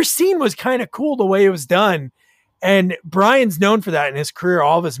your scene was kind of cool the way it was done. And Brian's known for that in his career.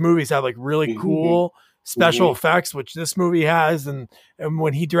 All of his movies have like really cool special effects, which this movie has. And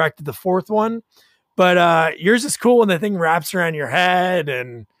when he directed the fourth one, but yours is cool when the thing wraps around your head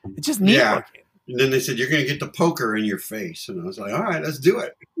and it's just neat looking. And then they said, you're going to get the poker in your face. And I was like, all right, let's do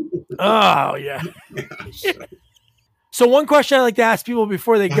it. Oh, yeah. So one question I like to ask people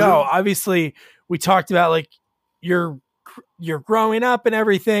before they go, obviously we talked about like your growing up and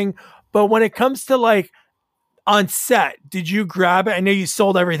everything, but when it comes to like on set, did you grab it? I know you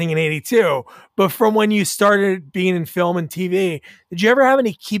sold everything in 82, but from when you started being in film and TV, did you ever have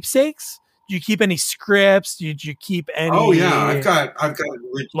any keepsakes? Did you keep any scripts? Did you keep any? Oh yeah, I've got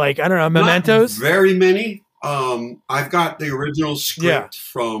like, I don't know, mementos. Not very many. I've got the original script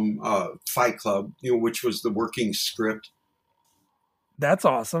from Fight Club, which was the working script. That's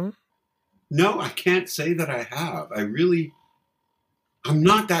awesome. No, I can't say that I have. I'm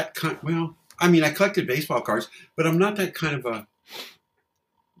not that kind. Well, I mean, I collected baseball cards, but I'm not that kind of a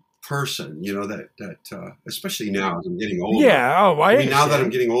person, that especially now as I'm getting older. Yeah. Oh, I mean, now that I'm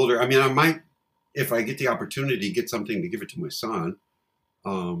getting older, I mean, I might, if I get the opportunity, get something to give it to my son.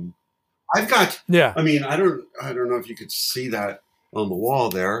 I've got, I mean, I don't know if you could see that on the wall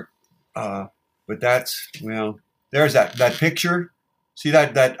there, but there's that picture. See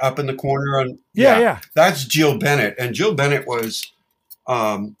that up in the corner that's Jill Bennett, and Jill Bennett was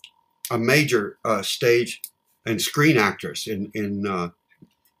a major stage and screen actress in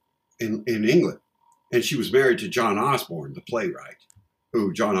England, and she was married to John Osborne, the playwright,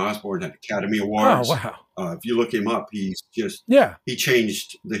 who John Osborne had Academy Awards. Oh wow! If you look him up, he's just he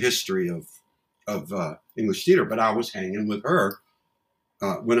changed the history of English theater. But I was hanging with her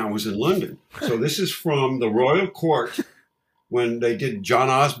when I was in London. So this is from the Royal Court when they did John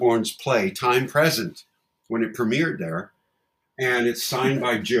Osborne's play Time Present, when it premiered there, and it's signed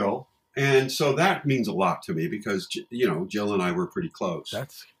by Jill. And so that means a lot to me because, Jill and I were pretty close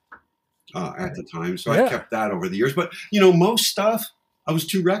at the time. So I kept that over the years. But, most stuff, I was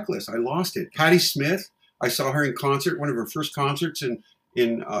too reckless. I lost it. Patti Smith, I saw her in concert, one of her first concerts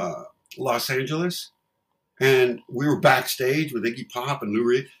in Los Angeles. And we were backstage with Iggy Pop and Lou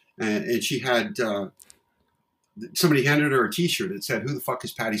Reed. And she had, somebody handed her a T-shirt that said, "Who the fuck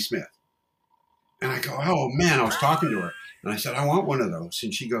is Patti Smith?" And I go, "Oh, man," I was talking to her. And I said, "I want one of those."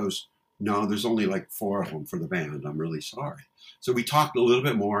 And she goes, "No, there's only like 4 of them for the band. I'm really sorry." So we talked a little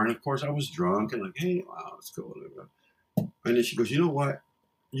bit more. And of course I was drunk and like, "Hey, wow, let's go." And then she goes, "You know what?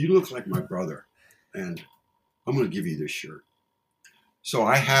 You look like my brother. And I'm going to give you this shirt." So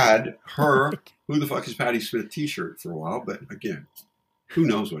I had her "Who the fuck is Patti Smith" T-shirt for a while, but again, who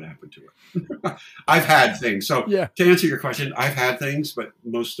knows what happened to it? I've had things. So Yeah. to answer your question, I've had things, but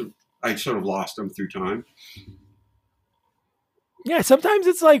I sort of lost them through time. Yeah, sometimes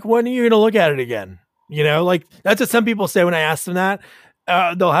it's like, when are you going to look at it again? You know, like that's what some people say when I ask them that.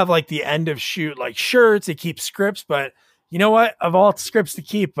 They'll have like the end of shoot, like shirts, they keep scripts, but you know what? Of all scripts to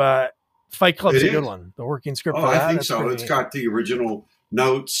keep, Fight Club's a good one. The working script. Oh, I think so. It's got the original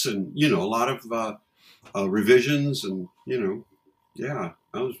notes and, a lot of revisions and, yeah,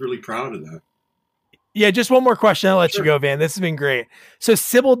 I was really proud of that. Yeah, just one more question. I'll let you go, Van. This has been great. So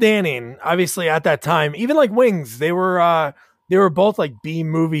Sybil Danning, obviously at that time, even like Wings, they were both like B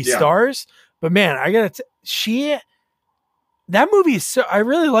movie stars. But man, I gotta that movie is I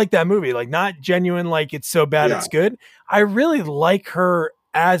really like that movie. Like, not genuine, like it's so bad it's good. I really like her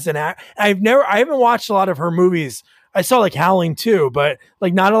as an act. I haven't watched a lot of her movies. I saw like Howling 2, but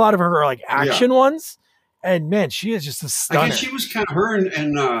like not a lot of her like action ones. And man, she is just a stunner. I guess she was kind of her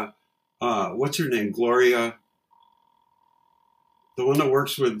and what's her name? Gloria, the one that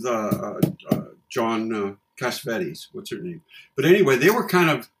works with John Cassavetes. What's her name? But anyway,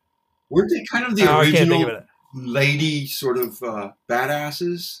 weren't they kind of the original lady sort of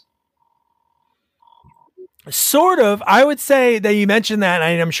badasses? Sort of. I would say that you mentioned that,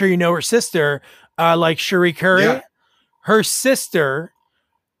 and I'm sure you know her sister, like Cherie Curry. Yeah. Her sister,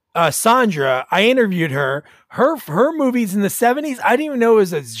 Sandra, I interviewed her. Her movies in the 70s, I didn't even know it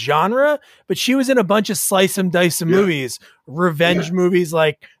was a genre, but she was in a bunch of slice and dice movies, revenge movies,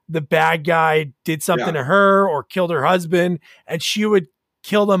 like the bad guy did something to her or killed her husband, and she would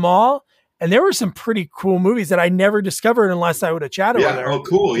kill them all. And there were some pretty cool movies that I never discovered unless I would have chatted with her. Oh,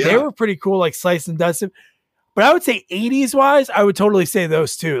 cool. Yeah. They were pretty cool, like slice and dice. But I would say 80s wise, I would totally say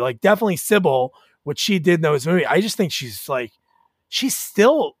those two. Like definitely Sybil, what she did in those movies. I just think she's 70.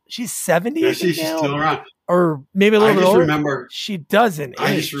 Yeah, she's still around. Or maybe a little bit older. Remember, she doesn't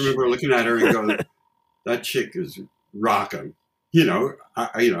I age. just remember looking at her and going, that chick is rocking. Oh,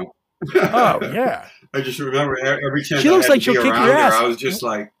 yeah. I just remember every chance she looks like she'll kick your ass. I was just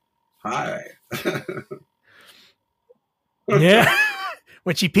like, hi. Yeah.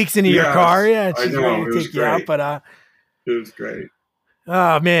 When she peeks into your car, she's ready to take you out. But it was great.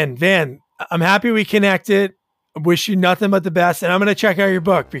 Oh man, Van, I'm happy we connected. Wish you nothing but the best, and I'm going to check out your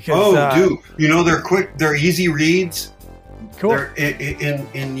book because dude, they're quick, they're easy reads. Cool. They're in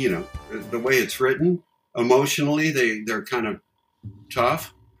the way it's written. Emotionally, they're kind of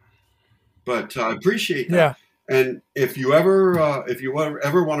tough, but I appreciate that. Yeah. And if you ever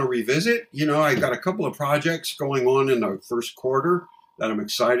want to revisit, I got a couple of projects going on in the first quarter that I'm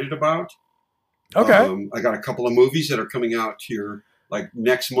excited about. Okay. I got a couple of movies that are coming out here, like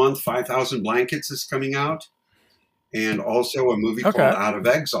next month. 5,000 Blankets is coming out. And also a movie called Out of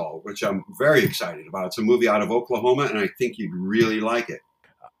Exile, which I'm very excited about. It's a movie out of Oklahoma, and I think you'd really like it.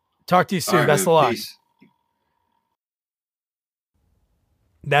 Talk to you soon. Best of luck. Peace.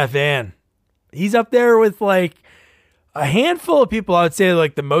 That Van, he's up there with like a handful of people I would say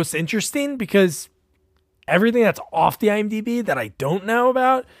like the most interesting, because everything that's off the IMDb that I don't know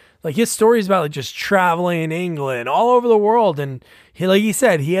about, like his stories about like just traveling England, all over the world. And he, like he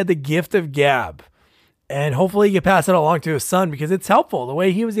said, he had the gift of gab. And hopefully he can pass it along to his son, because it's helpful. The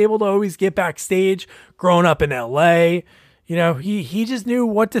way he was able to always get backstage growing up in LA, he just knew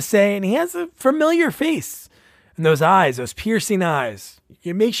what to say, and he has a familiar face and those eyes, those piercing eyes.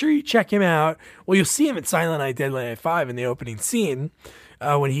 You make sure you check him out. Well, you'll see him in Silent Night, Deadly Night 5 in the opening scene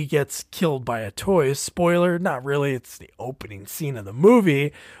when he gets killed by a toy. Spoiler, not really. It's the opening scene of the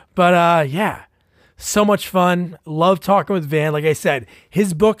movie. But yeah. So much fun. Love talking with Van. Like I said,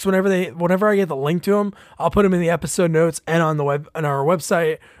 his books, whenever I get the link to them, I'll put them in the episode notes and on our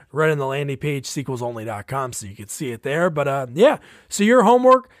website, right on the landing page, sequelsonly.com, so you can see it there. But yeah, so your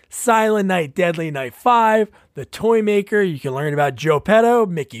homework, Silent Night, Deadly Night 5, The Toy Maker. You can learn about Joe Petto,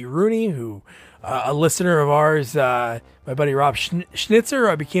 Mickey Rooney, who a listener of ours, my buddy Rob Schnitzer,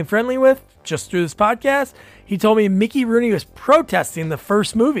 I became friendly with just through this podcast. He told me Mickey Rooney was protesting the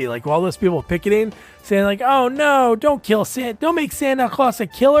first movie, like while those people picketing, saying like, "Oh no, don't kill Santa, don't make Santa Claus a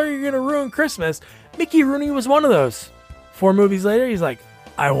killer, you're gonna ruin Christmas." Mickey Rooney was one of those. 4 movies later, he's like,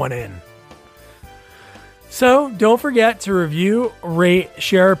 "I want in." So don't forget to review, rate,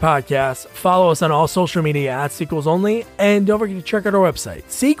 share our podcast, follow us on all social media at Sequels Only, and don't forget to check out our website,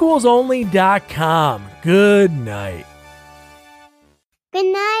 sequelsonly.com. Good night. Good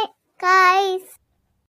night.